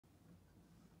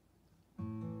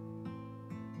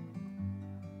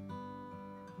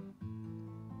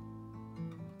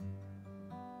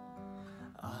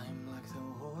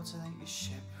water that your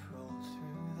ship rolled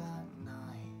through that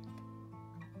night.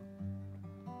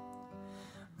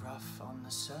 Rough on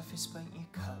the surface, but you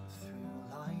cut through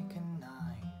like a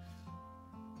knife.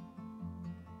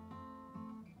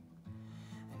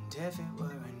 And if it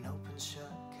were an open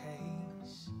shut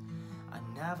case, I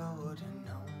never would have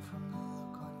known from the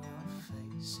look on your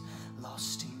face.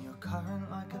 Lost in your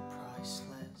current like a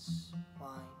priceless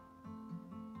wine.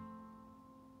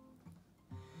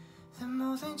 The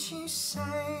more that you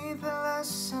say, the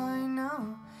less I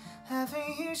know. Ever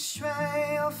you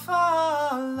stray or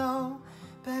follow,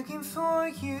 begging for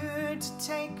you to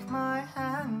take my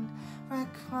hand, wreck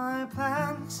my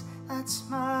plans, that's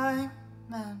my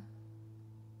man.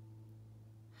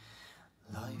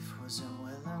 Life was a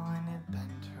willow and it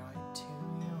bent right to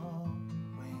your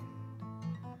wind.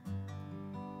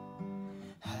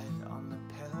 Head on the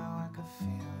pillow, I could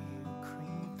feel you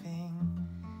creeping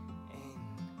in.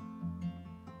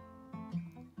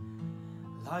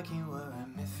 Like you were a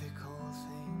mythical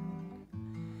thing,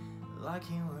 like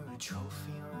you were a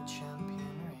trophy or a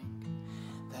champion ring.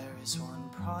 There is one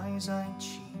prize I'd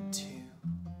cheat to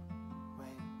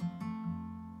win.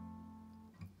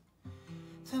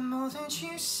 The more that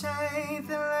you say,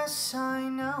 the less I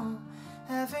know.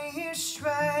 Ever you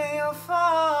stray or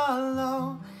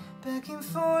follow, begging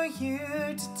for you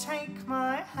to take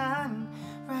my hand,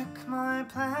 wreck my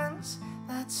plans,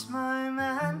 that's my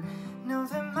man. Know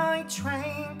that my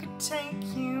train could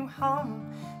take you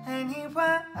home,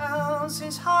 anywhere else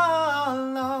is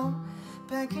hollow.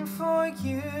 Begging for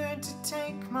you to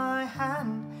take my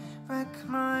hand, wreck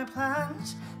my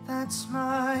plans, that's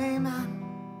my man.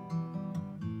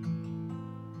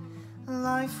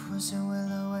 Life was a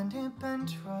willow and it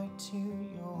bent right to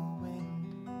your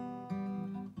wind.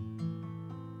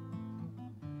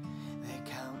 They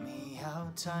count me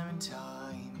out time and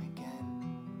time again.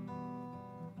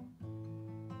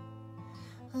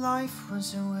 Life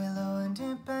was a willow and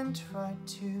it bent right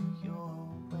to your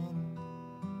wind.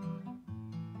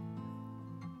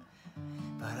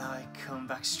 But I come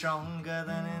back stronger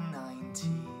than a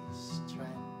 90s trend.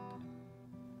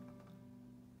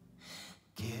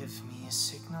 Give me a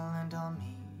signal and I'll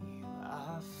meet you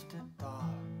after dark.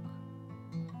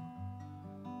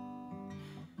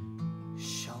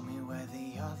 Show me where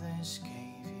the others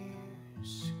gave you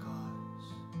scars.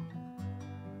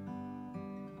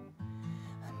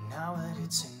 And now that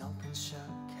it's an open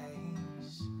shut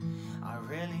case, I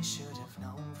really should have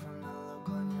known from the look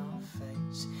on your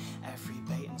face. Every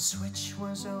bait and switch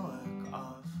was a work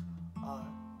of art.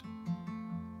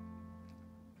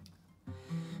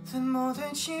 The more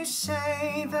that you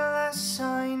say, the less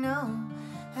I know.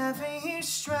 Ever you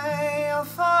stray or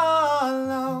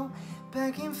follow,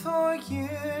 begging for you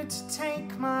to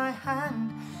take my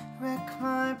hand, wreck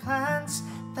my plans,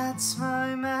 that's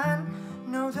my man.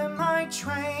 Know that my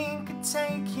train could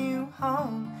take you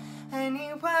home,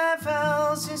 anywhere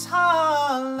else is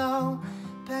hollow.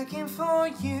 Begging for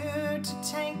you to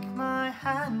take my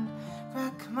hand,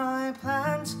 wreck my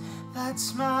plans,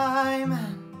 that's my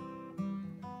man.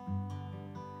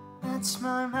 That's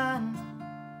my man.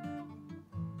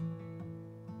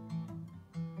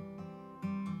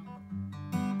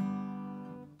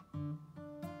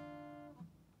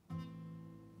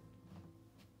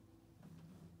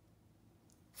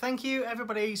 Thank you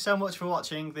everybody so much for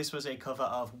watching. This was a cover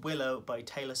of Willow by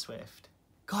Taylor Swift.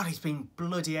 God, it's been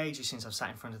bloody ages since I've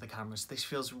sat in front of the cameras. This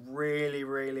feels really,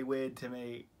 really weird to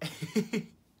me.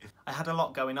 I had a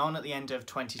lot going on at the end of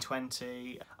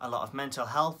 2020, a lot of mental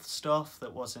health stuff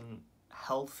that wasn't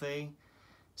healthy,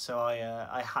 so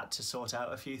I had to sort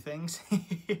out a few things.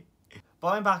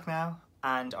 But I'm back now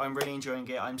and I'm really enjoying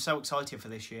it. I'm so excited for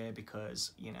this year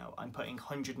because, you know, I'm putting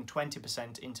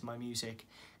 120% into my music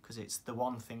because it's the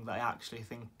one thing that I actually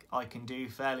think I can do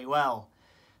fairly well.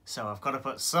 So I've got to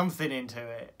put something into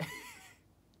it.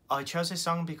 I chose this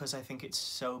song because I think it's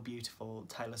so beautiful.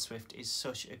 Taylor Swift is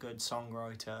such a good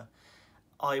songwriter.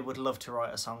 I would love to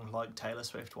write a song like Taylor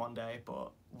Swift one day,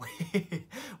 but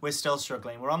we're still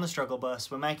struggling. We're on the struggle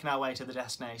bus. We're making our way to the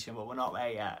destination, but we're not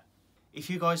there yet. If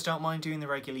you guys don't mind doing the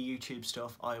regular YouTube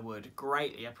stuff, I would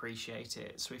greatly appreciate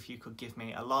it. So if you could give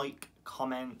me a like,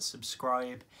 comment,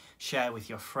 subscribe, share with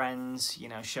your friends, you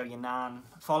know, show your nan.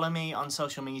 Follow me on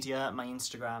social media. My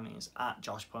Instagram is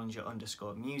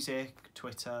 @joshplunger_music,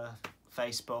 Twitter,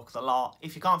 Facebook, the lot.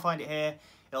 If you can't find it here,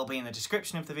 it'll be in the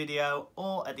description of the video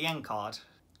or at the end card.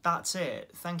 That's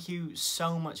it. Thank you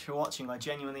so much for watching. I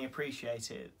genuinely appreciate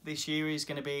it. This year is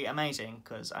going to be amazing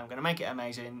because I'm going to make it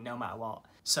amazing no matter what.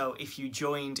 So if you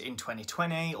joined in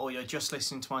 2020 or you're just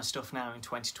listening to my stuff now in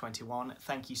 2021,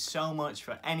 thank you so much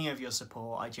for any of your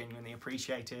support. I genuinely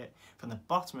appreciate it from the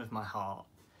bottom of my heart.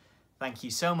 Thank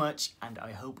you so much, and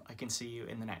I hope I can see you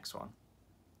in the next one.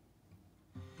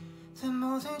 The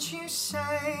more that you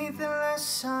say, the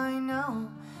less I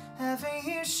know. Ever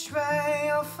you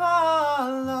stray, I'll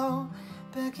follow,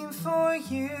 begging for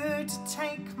you to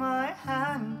take my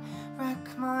hand,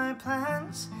 wreck my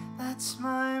plans, that's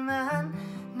my man.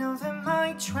 Know that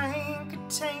my train could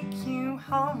take you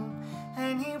home,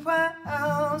 anywhere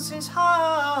else is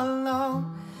hollow,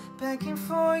 begging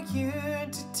for you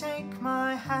to take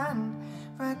my hand,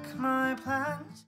 wreck my plans.